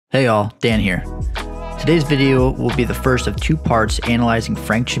Hey y'all, Dan here. Today's video will be the first of two parts analyzing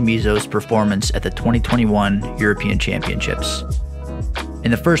Frank Chamizo's performance at the 2021 European Championships.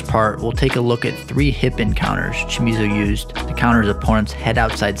 In the first part, we'll take a look at 3 hip-in counters Chamizo used to counter his opponent's head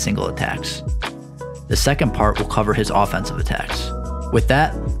outside single attacks. The second part will cover his offensive attacks. With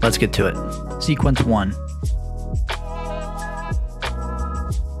that, let's get to it. Sequence 1.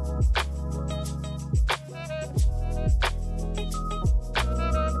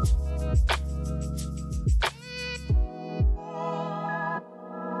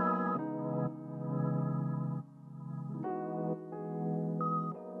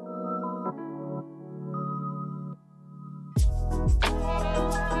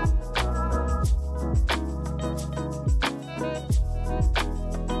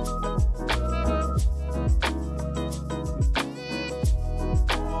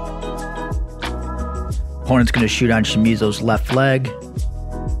 Opponent's going to shoot on Chamizo's left leg,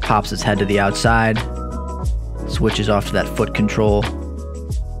 pops his head to the outside, switches off to that foot control.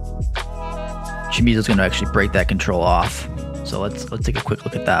 Chamizo's going to actually break that control off. So let's take a quick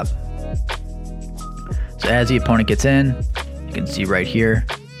look at that. So as the opponent gets in, you can see right here,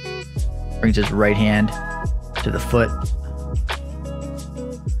 brings his right hand to the foot.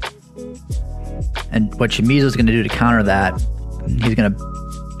 And what Chamizo's going to do to counter that, he's going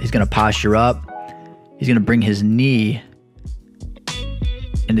to posture up. He's going to bring his knee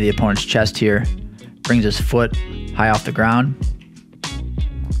into the opponent's chest here, brings his foot high off the ground,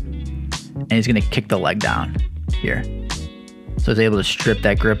 and he's going to kick the leg down here. So he's able to strip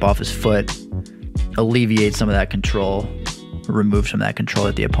that grip off his foot, alleviate some of that control, remove some of that control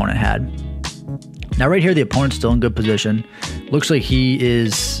that the opponent had. Now right here, the opponent's still in good position. Looks like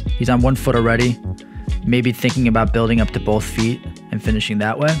he's on one foot already, maybe thinking about building up to both feet and finishing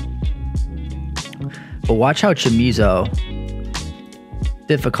that way. But watch how Chamizo,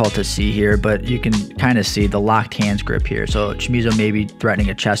 difficult to see here, but you can kind of see the locked hands grip here. So Chamizo may be threatening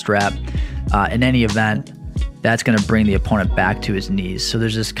a chest wrap. In any event, that's going to bring the opponent back to his knees. So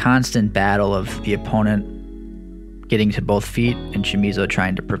there's this constant battle of the opponent getting to both feet and Chamizo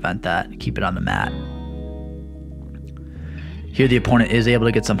trying to prevent that and keep it on the mat. Here the opponent is able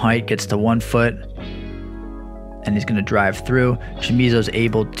to get some height, gets to 1 foot, and he's going to drive through. Chamizo's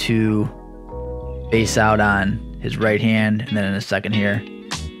able to base out on his right hand, and then in a second here,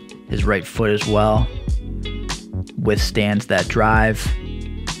 his right foot as well, withstands that drive.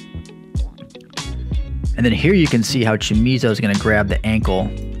 And then here you can see how Chamizo is going to grab the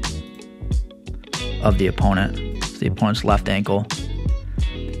ankle of the opponent. It's the opponent's left ankle.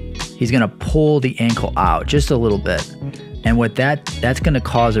 He's going to pull the ankle out just a little bit. And with that's going to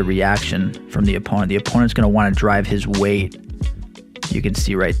cause a reaction from the opponent. The opponent's going to want to drive his weight. You can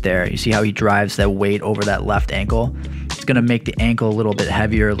see right there. You see how he drives that weight over that left ankle? It's going to make the ankle a little bit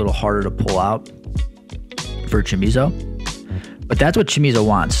heavier, a little harder to pull out for Chamizo. But that's what Chamizo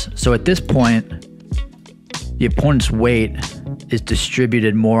wants. So at this point, the opponent's weight is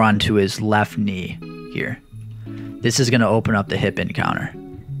distributed more onto his left knee here. This is going to open up the hip-in counter.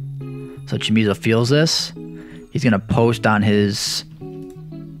 So Chamizo feels this. He's going to post on his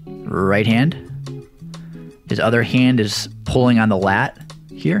right hand. His other hand is pulling on the lat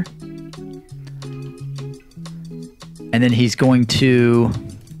here. And then he's going to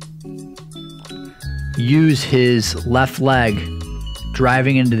use his left leg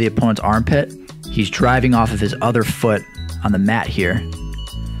driving into the opponent's armpit. He's driving off of his other foot on the mat here.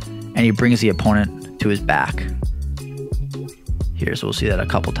 And he brings the opponent to his back here. So we'll see that a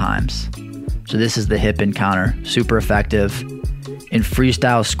couple times. So this is the hip-in counter. Super effective. In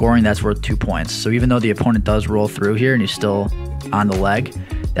freestyle scoring, that's worth 2 points. So even though the opponent does roll through here and he's still on the leg,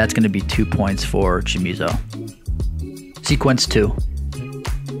 that's going to be 2 points for Chamizo. Sequence 2.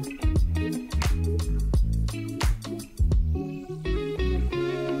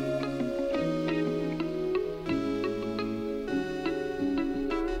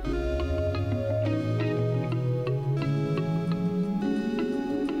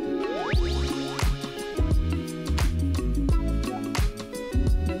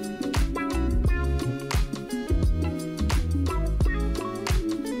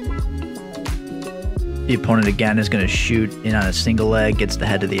 The opponent again is going to shoot in on a single leg, gets the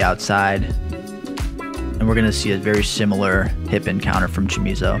head to the outside, and we're going to see a very similar hip-in counter from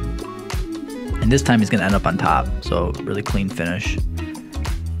Chamizo. And this time he's going to end up on top, so really clean finish.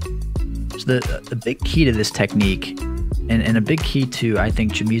 So the big key to this technique, and a big key to, I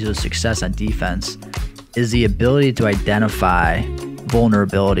think, Chamizo's success on defense, is the ability to identify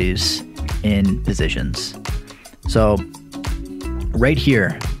vulnerabilities in positions. So right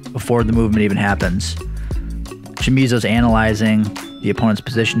here, before the movement even happens, Chamizo's analyzing the opponent's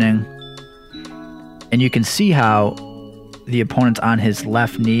positioning. And you can see how the opponent's on his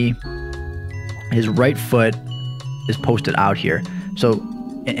left knee. His right foot is posted out here. So,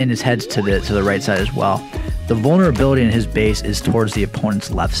 and his head's to the right side as well. The vulnerability in his base is towards the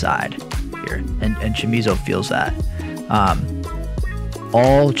opponent's left side here. And Chamizo feels that.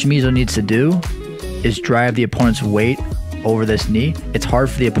 All Chamizo needs to do is drive the opponent's weight over this knee. It's hard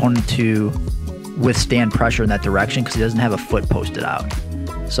for the opponent to withstand pressure in that direction because he doesn't have a foot posted out.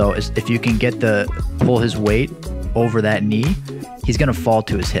 So if you can pull his weight over that knee, he's going to fall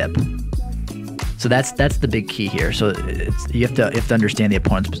to his hip. So that's the big key here. So you have to understand the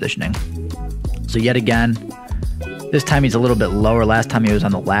opponent's positioning. So yet again, this time he's a little bit lower. Last time he was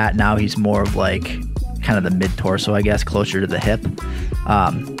on the lat. Now he's more of like kind of the mid torso, I guess, closer to the hip.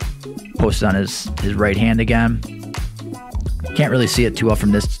 Posted on his right hand again. Can't really see it too well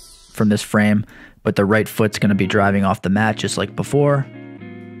from this frame, but the right foot's going to be driving off the mat just like before.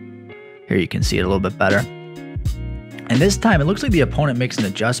 Here you can see it a little bit better. And this time it looks like the opponent makes an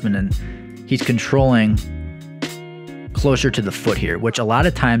adjustment and he's controlling closer to the foot here, which a lot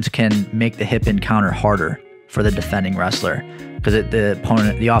of times can make the hip encounter harder for the defending wrestler because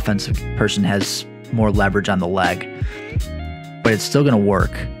the offensive person has more leverage on the leg. But it's still going to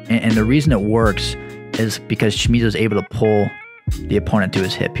work. And the reason it works is because Chamizo is able to pull the opponent to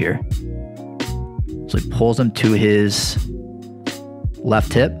his hip here. So he pulls him to his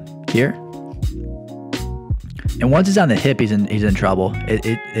left hip here. And once he's on the hip, he's in trouble.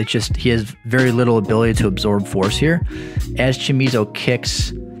 It's just he has very little ability to absorb force here. As Chamizo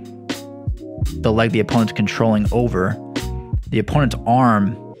kicks the leg the opponent's controlling over, the opponent's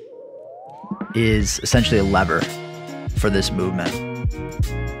arm is essentially a lever for this movement.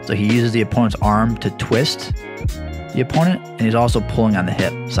 So he uses the opponent's arm to twist the opponent, and he's also pulling on the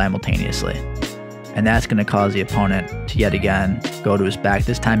hip simultaneously. And that's going to cause the opponent to yet again go to his back.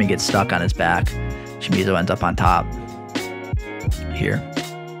 This time he gets stuck on his back. Chamizo ends up on top here.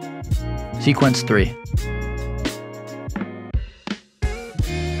 Sequence 3.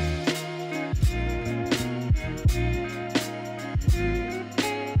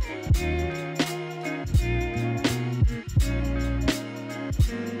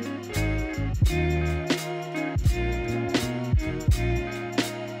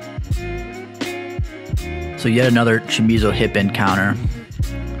 So yet another Chamizo hip in counter.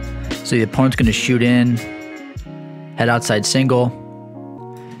 So the opponent's going to shoot in, head outside single.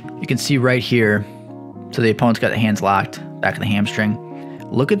 You can see right here, so the opponent's got the hands locked, back of the hamstring.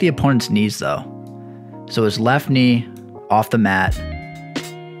 Look at the opponent's knees though. So his left knee off the mat,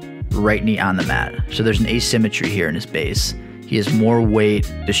 right knee on the mat. So there's an asymmetry here in his base. He has more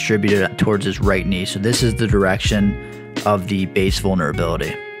weight distributed towards his right knee. So this is the direction of the base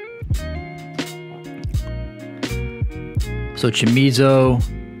vulnerability. So Chamizo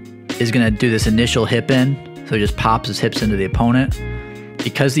is going to do this initial hip in. So he just pops his hips into the opponent.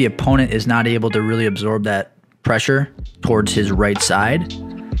 Because the opponent is not able to really absorb that pressure towards his right side,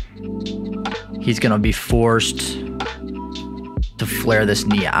 he's going to be forced to flare this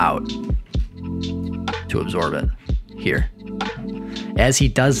knee out to absorb it here. As he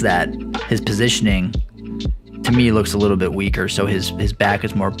does that, his positioning to me looks a little bit weaker. So his back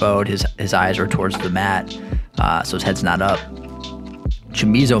is more bowed, his eyes are towards the mat, so his head's not up.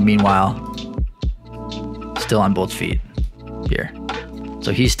 Chamizo, meanwhile, still on both feet here.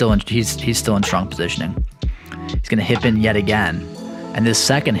 So he's still in strong positioning. He's going to hip in yet again. And this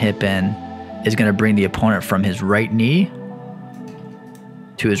second hip in is going to bring the opponent from his right knee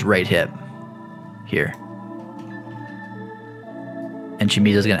to his right hip here. And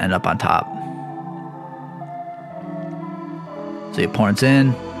Chamizo's going to end up on top. So the opponent's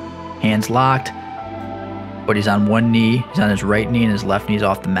in, hands locked, but he's on one knee. He's on his right knee and his left knee's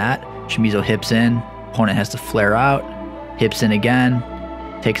off the mat. Chamizo hips in, opponent has to flare out, hips in again,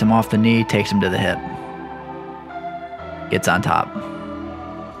 takes him off the knee, takes him to the hip. Gets on top.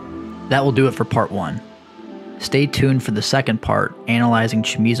 That will do it for part 1. Stay tuned for the second part, analyzing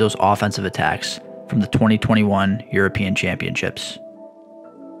Chamizo's offensive attacks from the 2021 European Championships.